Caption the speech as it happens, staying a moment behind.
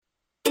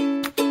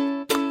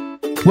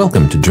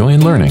Welcome to Joy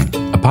in Learning,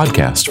 a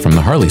podcast from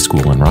the Harley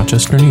School in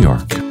Rochester, New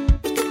York.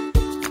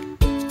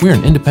 We're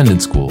an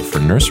independent school for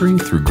nursery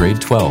through grade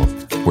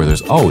 12, where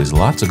there's always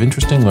lots of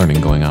interesting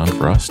learning going on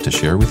for us to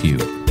share with you.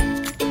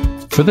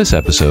 For this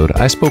episode,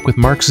 I spoke with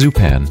Mark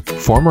Zupan,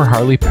 former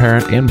Harley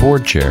parent and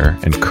board chair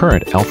and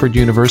current Alfred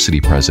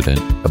University president,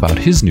 about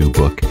his new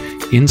book,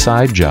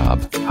 Inside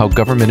Job: How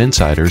Government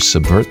Insiders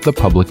Subvert the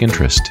Public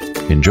Interest.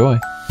 Enjoy.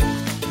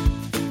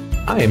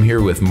 I am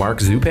here with Mark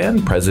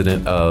Zupan,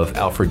 president of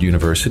Alfred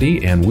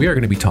University, and we are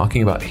going to be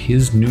talking about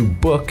his new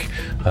book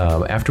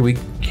after we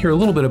hear a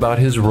little bit about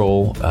his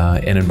role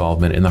and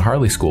involvement in the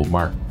Harley School.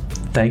 Mark,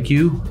 thank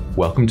you.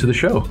 Welcome to the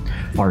show.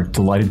 Art,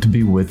 delighted to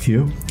be with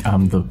you.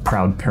 I'm the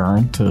proud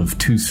parent of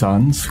two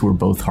sons who are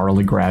both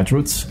Harley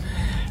graduates.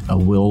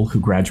 Will, who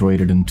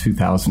graduated in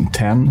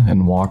 2010,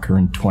 and Walker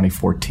in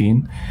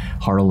 2014.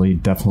 Harley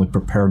definitely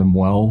prepared him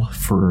well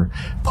for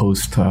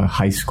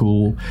post-high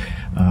school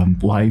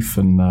life,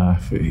 and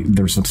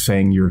there's a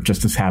saying, you're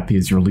just as happy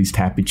as your least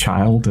happy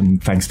child,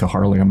 and thanks to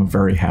Harley, I'm a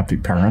very happy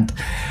parent.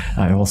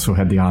 I also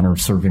had the honor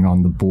of serving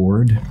on the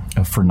board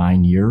for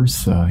 9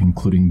 years,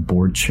 including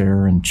board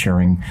chair and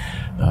chairing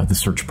the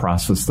search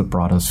process that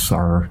brought us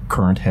our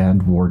current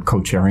head, Ward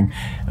co-chairing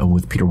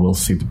with Peter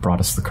Wilsey, that brought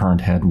us the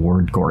current head,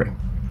 Ward Gorey.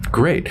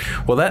 Great.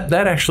 Well, that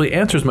actually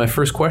answers my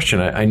first question.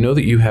 I know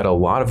that you had a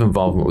lot of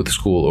involvement with the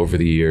school over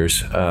the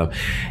years.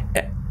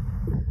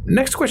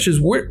 Next question is,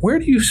 what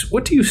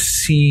do you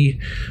see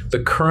the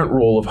current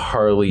role of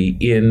Harley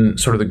in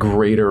sort of the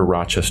greater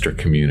Rochester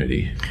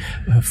community?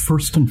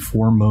 First and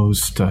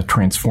foremost,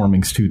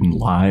 transforming student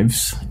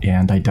lives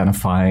and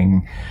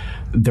identifying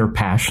their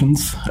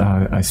passions.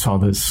 I saw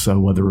this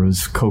whether it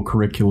was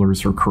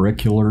co-curriculars or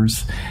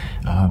curriculars.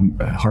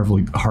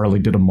 Harley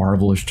did a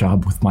marvelous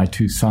job with my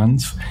two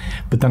sons,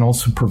 but then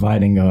also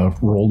providing a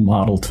role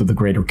model to the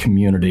greater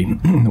community,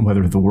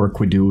 whether the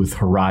work we do with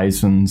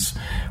Horizons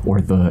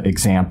or the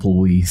example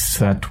we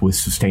set with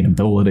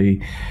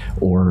sustainability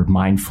or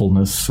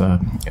mindfulness.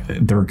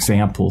 They're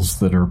examples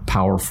that are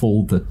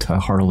powerful, that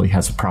Harley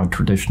has a proud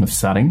tradition of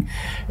setting,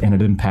 and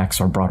it impacts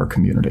our broader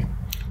community.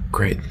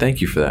 Great.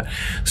 Thank you for that.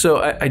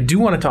 So I do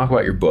want to talk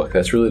about your book.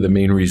 That's really the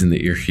main reason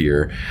that you're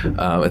here.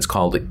 It's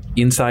called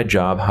Inside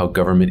Job: How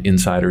Government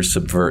Insiders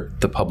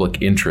Subvert the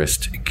Public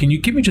Interest. Can you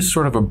give me just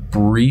sort of a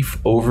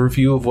brief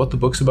overview of what the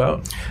book's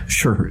about?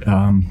 Sure.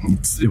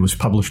 It was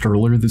published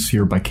earlier this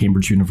year by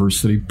Cambridge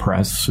University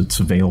Press. It's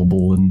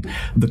available in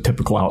the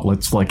typical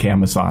outlets like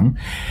Amazon.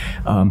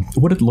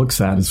 What it looks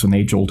at is an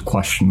age-old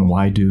question: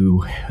 why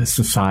do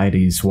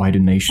societies, why do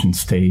nation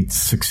states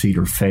succeed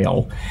or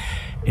fail?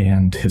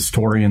 And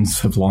historians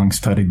have long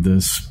studied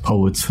this.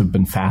 Poets have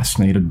been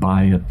fascinated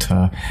by it.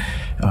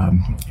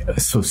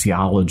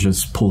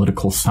 Sociologists,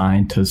 political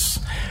scientists.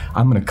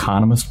 I'm an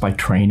economist by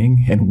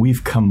training, and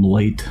we've come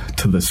late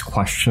to this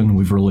question.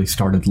 We've really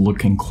started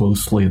looking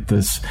closely at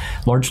this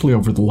largely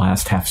over the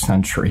last half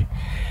century.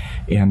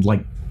 And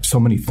like so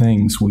many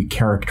things, we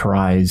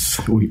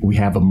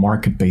have a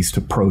market-based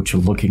approach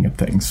of looking at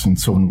things. And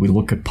so when we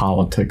look at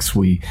politics,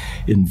 we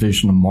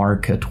envision a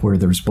market where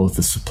there's both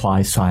a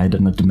supply side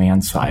and a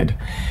demand side.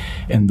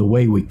 And the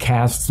way we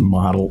cast the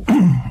model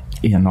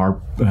in our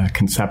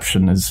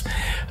conception is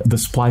the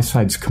supply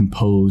side's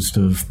composed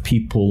of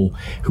people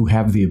who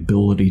have the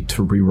ability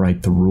to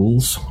rewrite the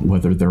rules,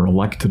 whether they're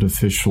elected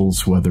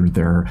officials, whether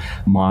they're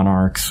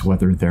monarchs,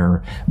 whether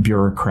they're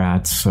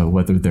bureaucrats,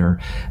 whether they're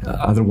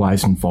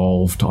otherwise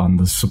involved on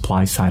the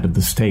supply side of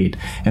the state.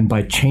 And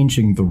by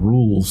changing the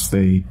rules,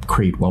 they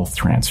create wealth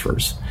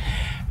transfers.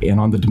 And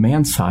on the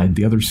demand side,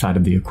 the other side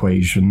of the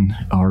equation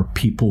are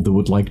people that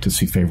would like to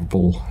see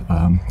favorable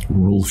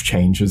rules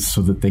changes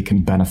so that they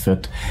can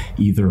benefit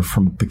either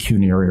from a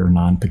pecuniary or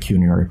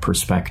non-pecuniary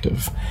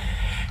perspective.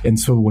 And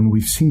so when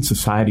we've seen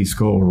societies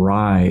go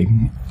awry,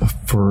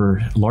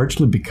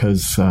 largely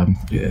because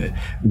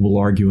we'll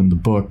argue in the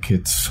book,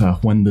 it's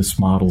when this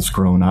model's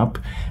grown up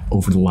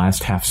over the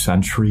last half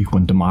century,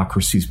 when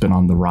democracy's been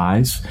on the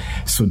rise.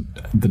 So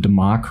the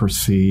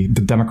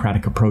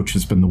democratic approach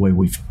has been the way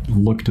we've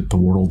looked at the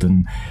world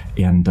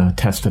and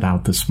tested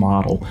out this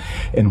model.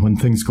 And when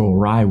things go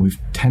awry, we've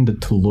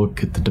tended to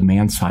look at the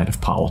demand side of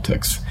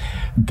politics,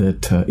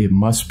 that it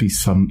must be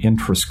some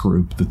interest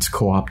group that's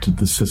co-opted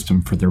the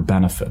system for their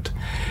benefit.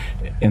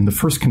 And the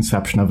first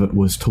conception of it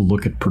was to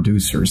look at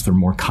producers. They're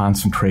more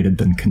concentrated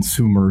than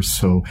consumers.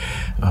 So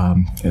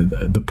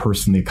the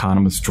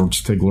economist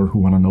George Stigler, who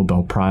won a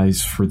Nobel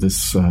Prize for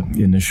this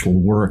initial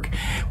work,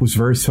 was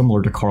very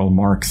similar to Karl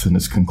Marx in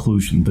his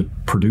conclusion that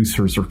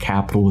producers or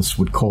capitalists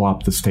would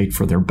co-opt the state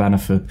for their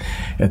benefit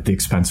at the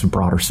expense of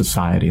broader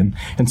society.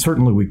 And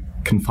certainly we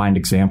can find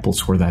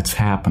examples where that's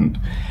happened.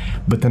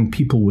 But then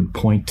people would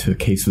point to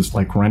cases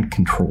like rent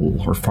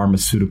control or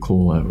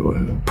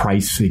pharmaceutical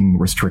pricing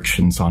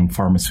restrictions on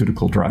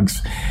pharmaceutical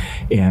drugs.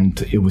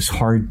 And it was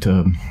hard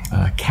to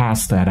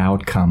cast that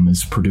outcome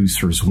as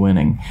producers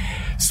winning.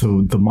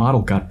 So the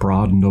model got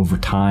broadened over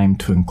time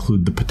to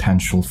include the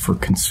potential for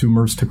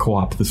consumers to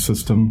co-opt the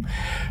system,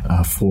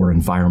 for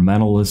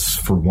environmentalists,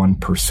 for one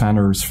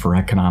percenters, for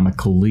economic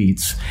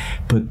elites.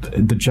 But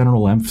the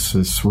general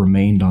emphasis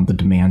remained on the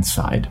demand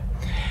side.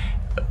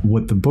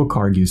 What the book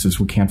argues is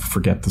we can't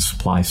forget the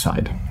supply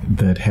side,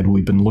 that had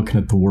we been looking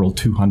at the world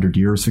 200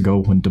 years ago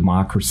when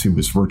democracy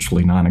was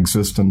virtually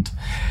non-existent,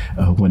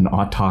 when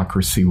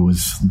autocracy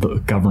was the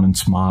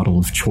governance model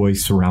of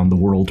choice around the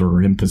world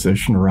or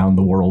imposition around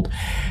the world,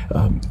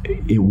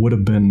 it would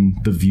have been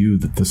the view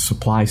that the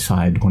supply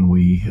side, when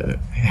we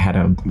had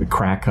a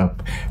crack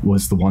up,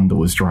 was the one that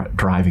was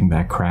driving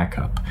that crack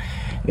up.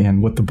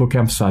 And what the book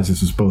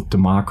emphasizes is both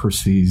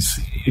democracies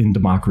and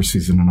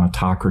in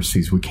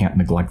autocracies, we can't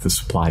neglect the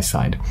supply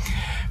side.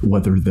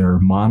 Whether they're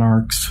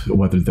monarchs,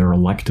 whether they're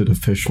elected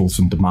officials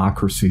in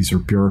democracies or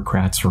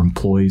bureaucrats or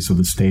employees of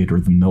the state or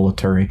the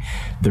military,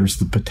 there's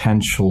the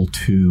potential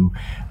to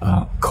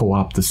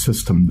co-opt the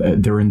system.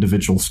 They're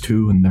individuals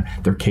too, and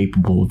they're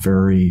capable of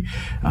very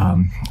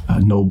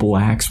noble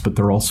acts, but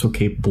they're also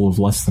capable of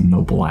less than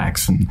noble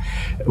acts. And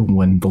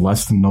when the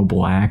less than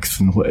noble acts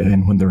and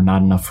when there are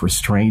not enough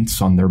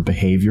restraints on their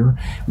behavior,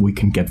 we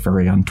can get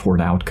very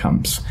untoward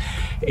outcomes.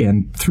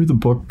 And through the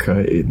book,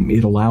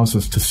 it allows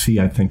us to see,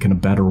 I think, in a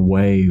better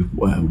way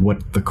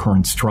what the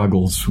current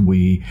struggles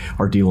we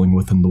are dealing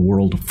with in the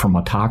world from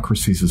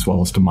autocracies as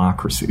well as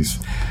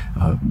democracies.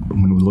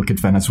 When we look at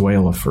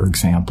Venezuela, for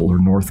example, or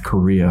North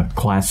Korea,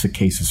 classic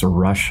cases, or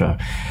Russia,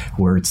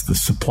 where it's the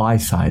supply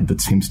side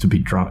that seems to be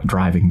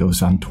driving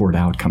those untoward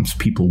outcomes,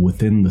 people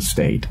within the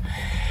state.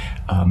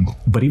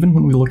 But even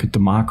when we look at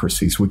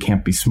democracies, we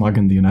can't be smug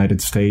in the United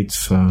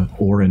States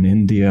or in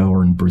India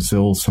or in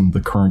Brazil. Some of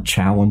the current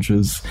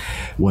challenges,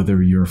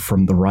 whether you're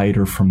from the right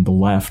or from the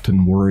left,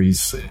 and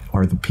worries,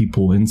 are the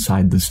people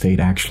inside the state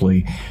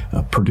actually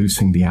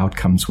producing the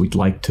outcomes we'd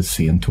like to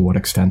see, and to what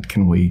extent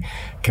can we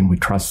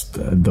trust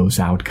those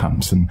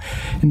outcomes?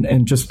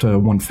 And just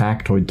one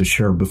factoid to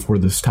share: before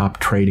the Stop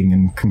Trading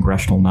and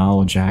Congressional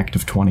Knowledge Act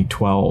of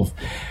 2012,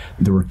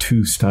 there were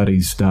 2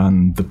 studies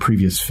done the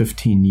previous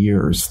 15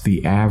 years.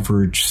 The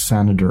average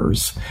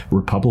senator's,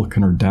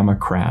 Republican or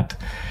Democrat,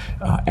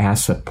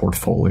 asset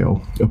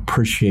portfolio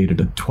appreciated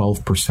at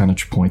 12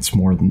 percentage points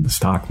more than the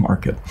stock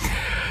market.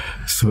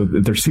 So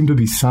there seemed to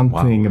be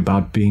something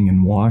about being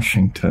in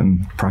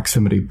Washington,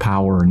 proximity,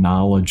 power,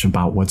 knowledge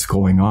about what's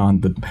going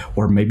on,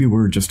 or maybe we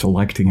were just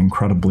electing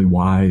incredibly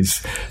wise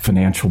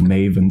financial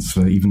mavens,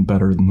 even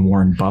better than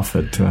Warren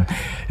Buffett.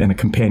 In a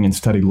companion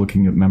study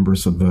looking at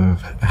members of the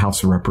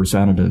House of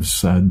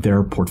Representatives,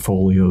 their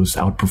portfolios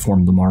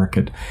outperformed the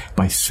market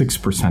by 6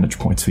 percentage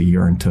points a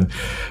year. And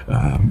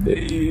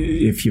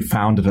if you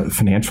found a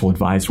financial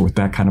advisor with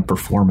that kind of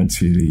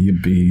performance,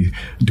 you'd be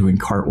doing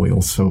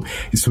cartwheels. So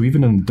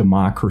even in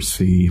democracy,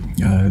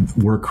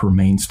 work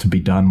remains to be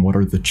done. What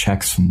are the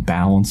checks and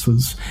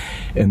balances?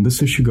 And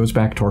this issue goes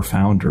back to our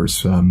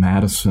founders.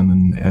 Madison,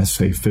 in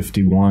Essay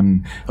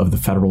 51 of the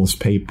Federalist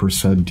Papers,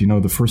 said,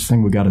 the first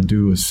thing we got to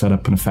do is set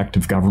up an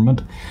effective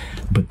government.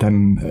 But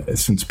then,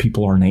 since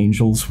people aren't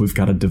angels, we've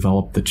got to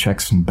develop the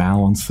checks and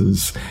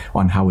balances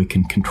on how we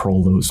can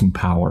control those in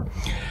power.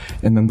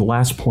 And then the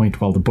last point,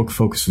 while the book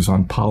focuses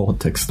on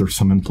politics, there's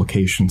some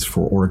implications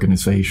for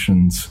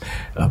organizations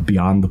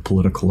beyond the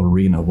political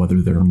arena,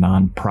 whether they're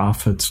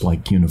nonprofits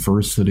like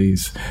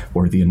universities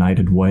or the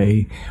United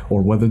Way,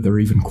 or whether they're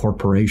even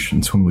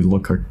corporations. When we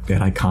look at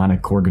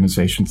iconic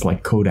organizations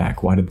like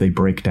Kodak, why did they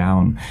break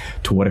down?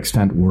 To what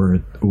extent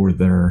were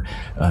there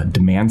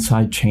demand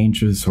side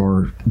changes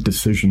or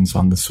decisions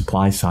on the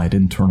supply side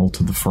internal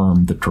to the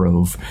firm that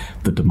drove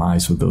the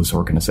demise of those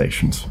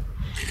organizations?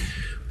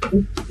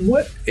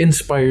 What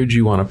inspired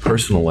you on a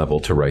personal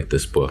level to write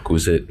this book?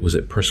 Was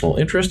it personal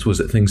interest? Was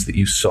it things that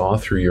you saw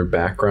through your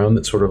background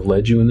that sort of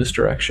led you in this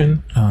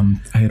direction?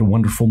 I had a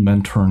wonderful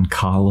mentor in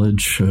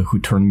college who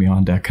turned me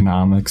on to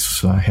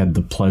economics. I had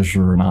the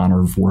pleasure and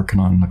honor of working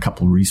on a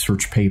couple of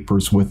research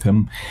papers with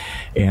him.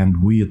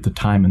 And we, at the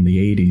time in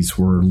the 80s,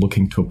 were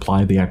looking to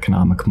apply the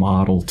economic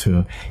model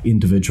to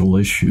individual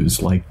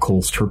issues like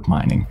coal strip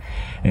mining.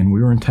 And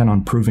we were intent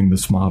on proving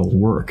this model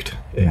worked.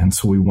 And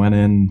so we went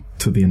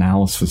into the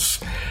analysis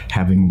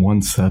having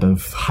one set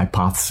of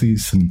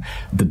hypotheses, and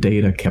the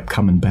data kept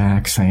coming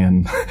back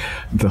saying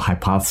the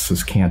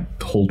hypothesis can't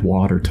hold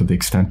water to the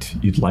extent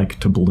you'd like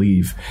to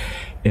believe.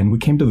 And we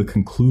came to the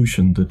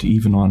conclusion that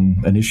even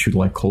on an issue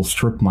like coal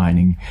strip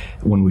mining,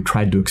 when we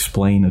tried to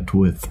explain it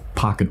with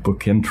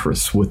pocketbook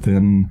interests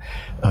within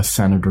a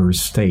senator's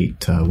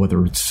state,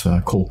 whether it's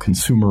coal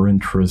consumer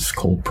interests,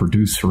 coal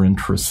producer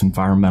interests,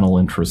 environmental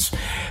interests,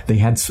 they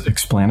had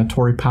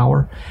explanatory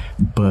power,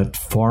 but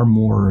far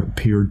more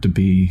appeared to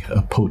be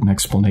a potent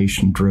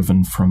explanation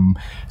driven from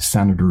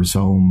senators'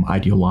 own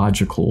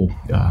ideological,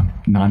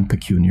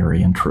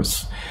 non-pecuniary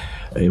interests.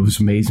 It was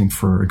amazing,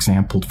 for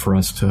example, for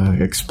us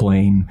to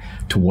explain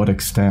to what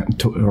extent,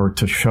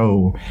 to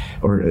show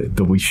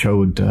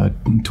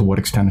to what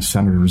extent a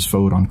senator's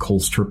vote on coal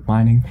strip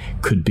mining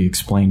could be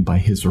explained by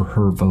his or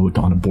her vote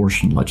on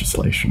abortion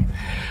legislation.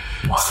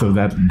 Wow. So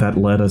that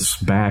led us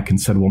back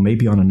and said, well,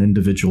 maybe on an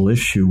individual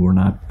issue, we're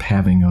not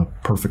having a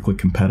perfectly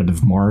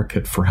competitive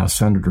market for how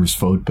senators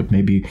vote, but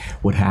maybe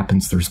what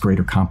happens, there's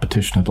greater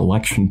competition at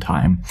election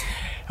time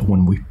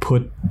when we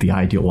put the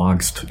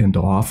ideologues into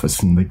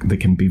office, and they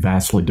can be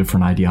vastly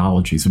different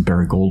ideologies of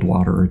Barry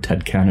Goldwater or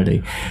Ted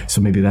Kennedy.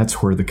 So maybe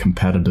that's where the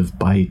competitive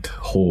bite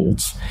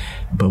holds.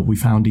 But we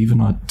found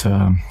even at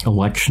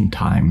election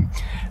time,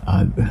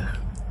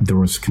 there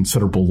was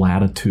considerable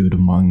latitude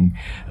among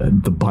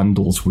the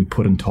bundles we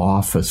put into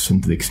office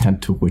and to the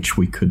extent to which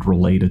we could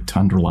relate it to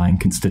underlying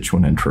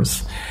constituent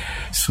interests.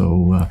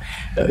 So,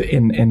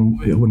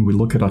 and when we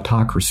look at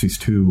autocracies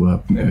too,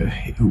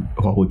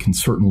 while we can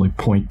certainly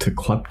point to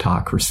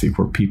kleptocracy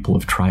where people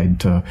have tried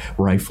to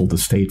rifle the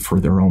state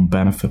for their own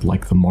benefit,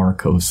 like the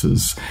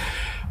Marcoses,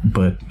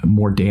 but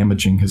more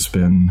damaging has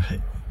been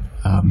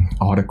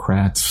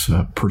autocrats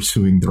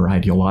pursuing their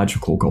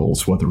ideological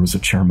goals, whether it was a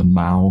Chairman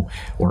Mao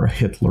or a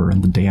Hitler,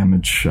 and the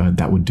damage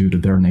that would do to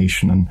their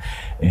nation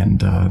and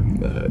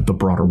the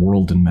broader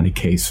world in many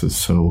cases.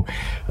 So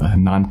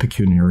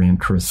non-pecuniary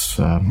interests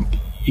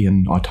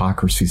in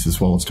autocracies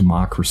as well as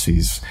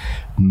democracies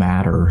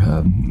matter,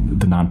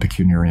 the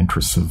non-pecuniary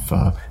interests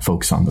of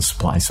folks on the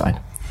supply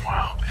side.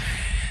 Wow.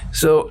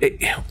 So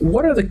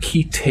what are the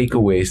key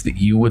takeaways that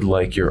you would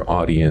like your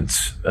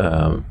audience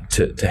to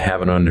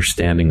have an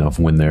understanding of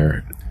when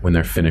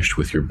they're finished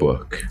with your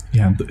book?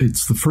 Yeah,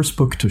 it's the first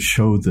book to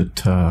show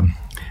that,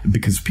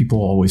 because people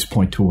always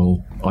point to,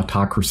 well,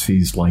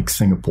 autocracies like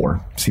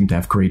Singapore seem to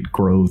have great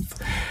growth.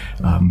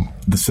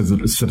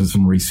 The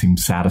citizenry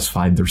seems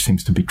satisfied. There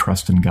seems to be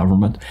trust in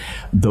government.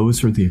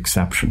 Those are the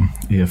exception.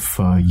 If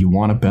you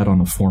want to bet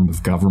on a form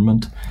of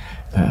government,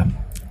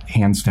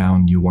 hands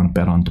down, you want to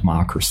bet on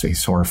democracy.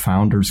 So our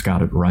founders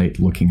got it right,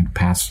 looking at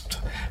past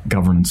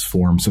governance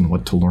forms and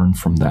what to learn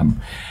from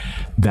them.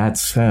 That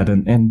said,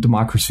 and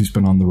democracy's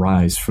been on the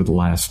rise for the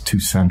last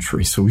 2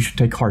 centuries, so we should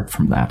take heart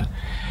from that.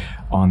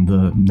 On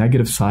the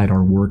negative side,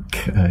 our work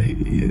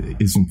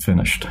isn't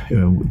finished.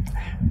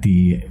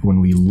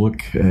 When we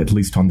look, at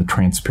least on the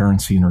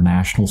Transparency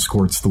International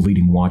score, it's the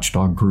leading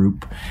watchdog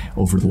group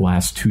over the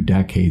last 2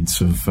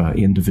 decades of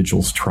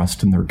individuals'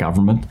 trust in their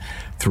government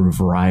through a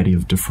variety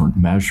of different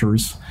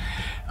measures.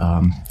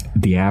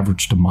 The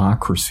average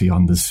democracy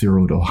on the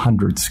 0 to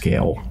 100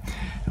 scale,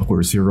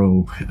 where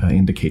 0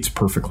 indicates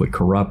perfectly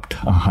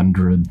corrupt,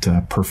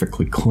 100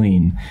 perfectly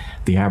clean,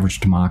 the average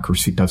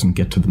democracy doesn't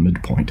get to the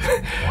midpoint.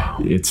 Wow.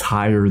 It's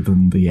higher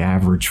than the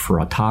average for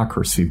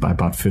autocracy by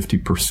about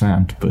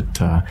 50%, but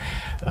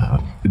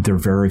there are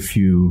very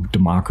few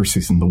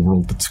democracies in the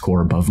world that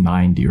score above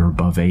 90 or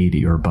above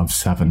 80 or above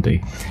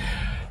 70.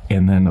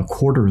 And then a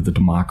quarter of the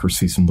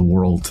democracies in the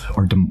world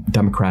are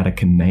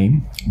democratic in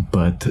name,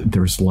 but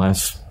there's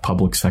less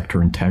public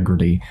sector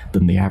integrity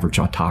than the average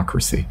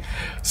autocracy.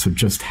 So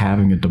just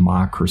having a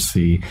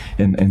democracy,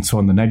 and so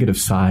on the negative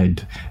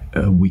side,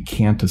 we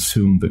can't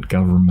assume that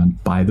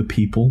government by the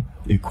people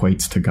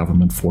equates to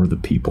government for the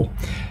people.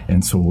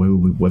 And so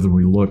whether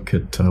we look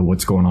at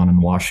what's going on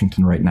in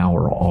Washington right now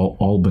or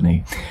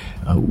Albany,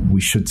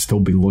 we should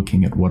still be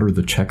looking at what are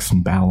the checks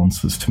and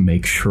balances to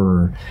make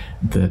sure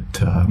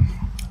that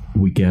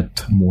we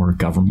get more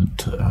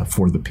government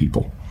for the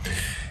people.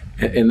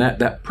 And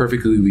that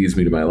perfectly leads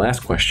me to my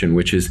last question,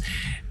 which is,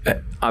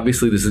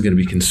 obviously this is going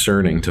to be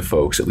concerning to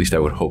folks, at least I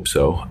would hope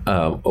so.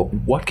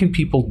 What can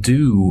people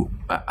do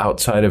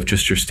outside of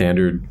just your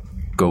standard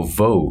go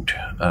vote?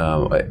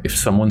 If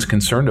someone's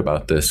concerned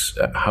about this,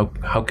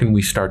 how can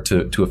we start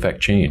to affect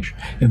change?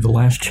 And the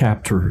last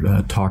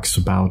chapter talks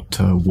about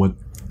what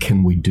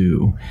can we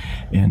do?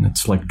 And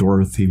it's like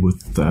Dorothy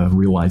with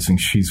realizing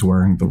she's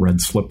wearing the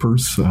red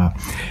slippers.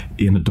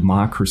 In a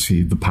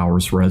democracy, the power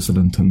is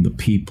resident in the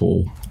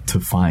people to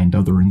find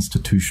other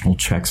institutional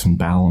checks and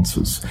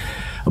balances.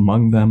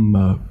 Among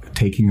them,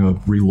 taking a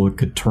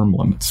relook at term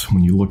limits.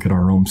 When you look at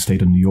our home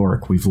state of New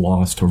York, we've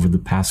lost over the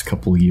past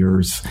couple of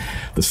years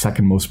the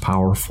second most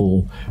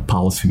powerful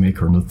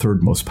policymaker and the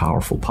third most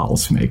powerful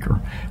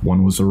policymaker.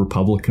 One was a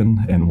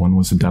Republican and one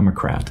was a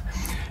Democrat.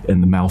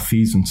 And the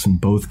malfeasance in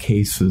both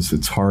cases,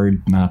 it's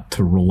hard not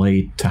to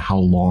relate to how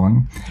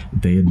long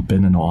they had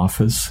been in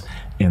office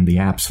and the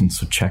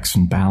absence of checks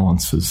and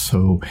balances.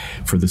 So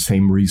for the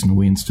same reason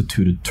we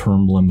instituted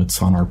term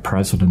limits on our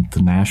president at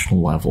the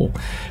national level,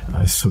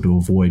 so to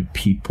avoid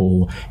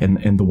people,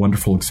 and the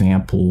wonderful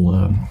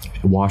example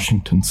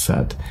Washington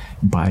set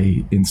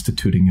by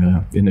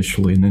instituting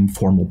initially an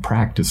informal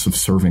practice of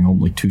serving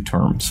only 2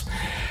 terms.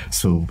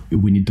 So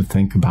we need to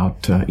think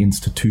about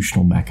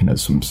institutional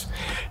mechanisms.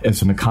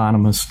 As an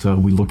economist,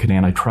 we look at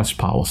antitrust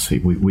policy.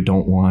 We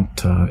don't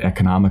want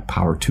economic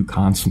power too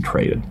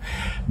concentrated,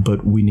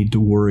 but we need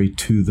to worry,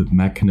 too, that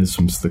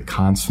mechanisms that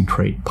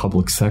concentrate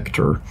public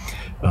sector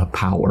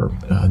power,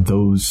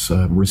 those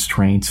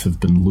restraints have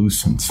been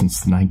loosened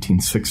since the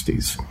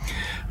 1960s.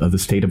 The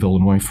state of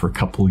Illinois for a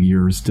couple of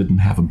years didn't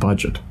have a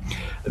budget.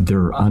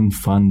 Their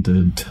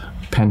unfunded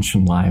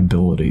pension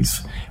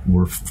liabilities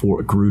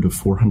grew to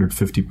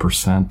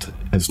 450%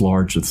 as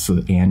large as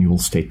the annual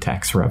state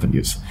tax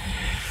revenues.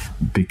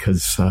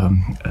 Because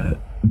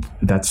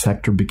that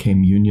sector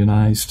became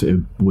unionized,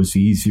 it was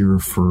easier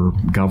for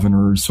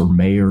governors or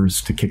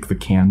mayors to kick the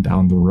can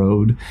down the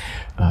road,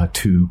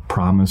 to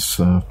promise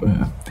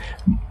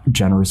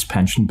generous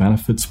pension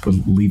benefits, but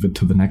leave it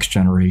to the next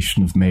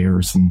generation of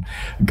mayors and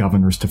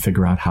governors to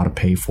figure out how to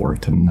pay for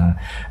it. And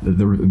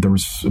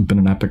there's been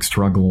an epic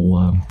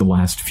struggle the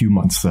last few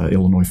months.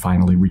 Illinois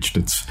finally reached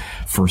its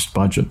first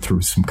budget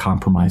through some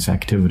compromise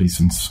activities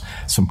and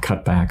some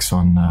cutbacks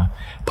on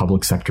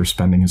public sector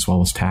spending as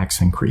well as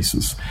tax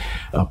increases.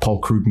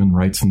 Paul Krugman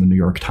writes in the New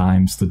York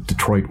Times that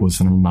Detroit was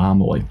an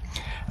anomaly.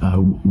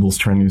 We'll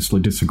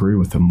strenuously disagree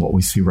with him. What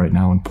we see right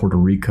now in Puerto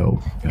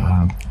Rico,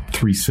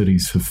 3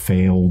 cities have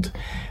failed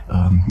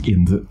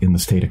in the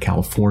state of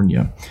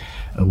California.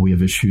 We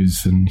have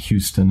issues in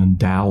Houston and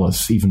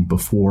Dallas, even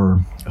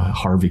before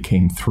Harvey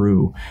came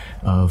through,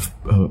 of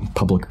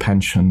public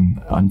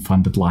pension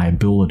unfunded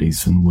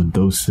liabilities, and would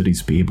those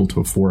cities be able to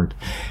afford?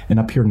 And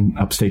up here in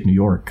upstate New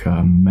York,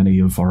 many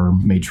of our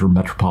major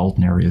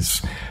metropolitan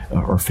areas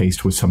are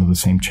faced with some of the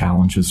same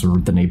challenges, or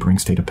the neighboring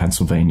state of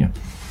Pennsylvania.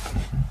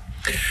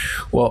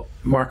 Well,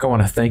 Mark, I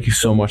want to thank you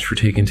so much for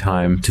taking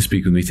time to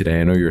speak with me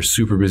today. I know you're a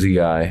super busy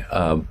guy,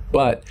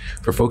 but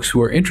for folks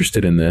who are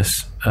interested in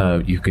this,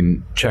 you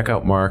can check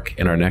out Mark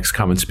in our next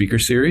Common Speaker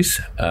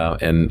series,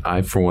 and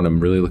I, for one, am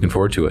really looking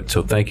forward to it.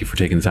 So thank you for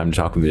taking the time to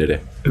talk with me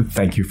today.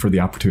 Thank you for the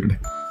opportunity.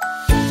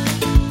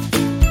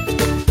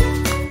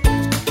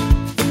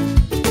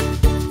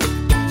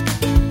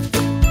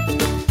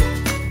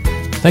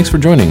 Thanks for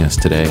joining us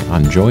today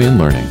on Joy in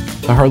Learning,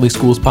 the Harley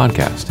Schools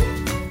podcast.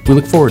 We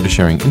look forward to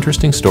sharing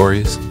interesting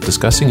stories,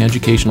 discussing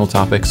educational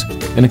topics,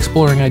 and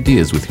exploring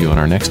ideas with you on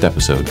our next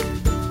episode.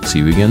 See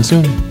you again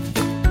soon.